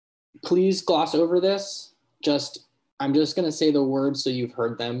Please gloss over this. I'm just going to say the words so you've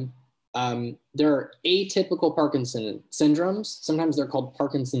heard them. There are atypical Parkinson syndromes. Sometimes they're called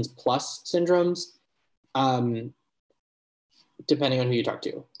Parkinson's plus syndromes, depending on who you talk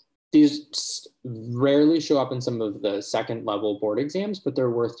to. These rarely show up in some of the second level board exams, but they're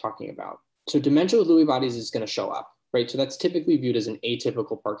worth talking about. So dementia with Lewy bodies is going to show up, right? So that's typically viewed as an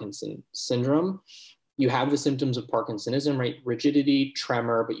atypical Parkinson syndrome. You have the symptoms of Parkinsonism, right? Rigidity,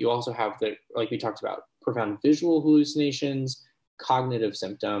 tremor, but you also have the, like we talked about, profound visual hallucinations, cognitive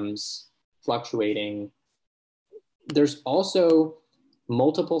symptoms, fluctuating. There's also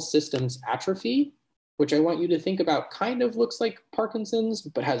multiple systems atrophy, which I want you to think about kind of looks like Parkinson's,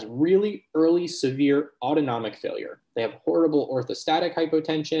 but has really early severe autonomic failure. They have horrible orthostatic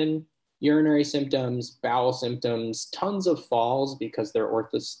hypotension, urinary symptoms, bowel symptoms, tons of falls because their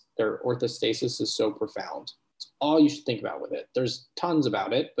orthostasis is so profound. It's all you should think about with it. There's tons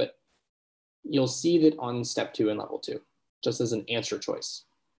about it, but you'll see that on step 2 and level 2, just as an answer choice.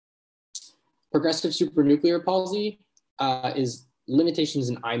 Progressive supranuclear palsy is limitations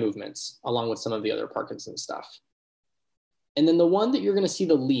in eye movements, along with some of the other Parkinson's stuff. And then the one that you're going to see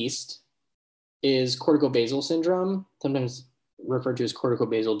the least is corticobasal syndrome, sometimes referred to as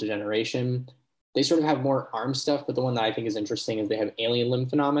corticobasal degeneration. They sort of have more arm stuff, but the one that I think is interesting is they have alien limb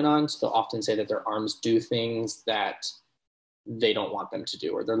phenomenon. So they'll often say that their arms do things that they don't want them to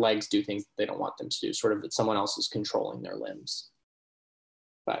do, or their legs do things that they don't want them to do, sort of that someone else is controlling their limbs.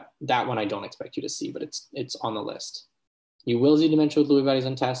 But that one I don't expect you to see, but it's on the list. You will see dementia with Lewy bodies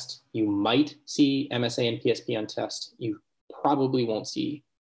on test. You might see MSA and PSP on test. You probably won't see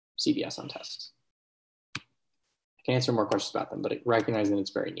CBS on test. I can answer more questions about them, but recognizing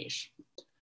it's very niche.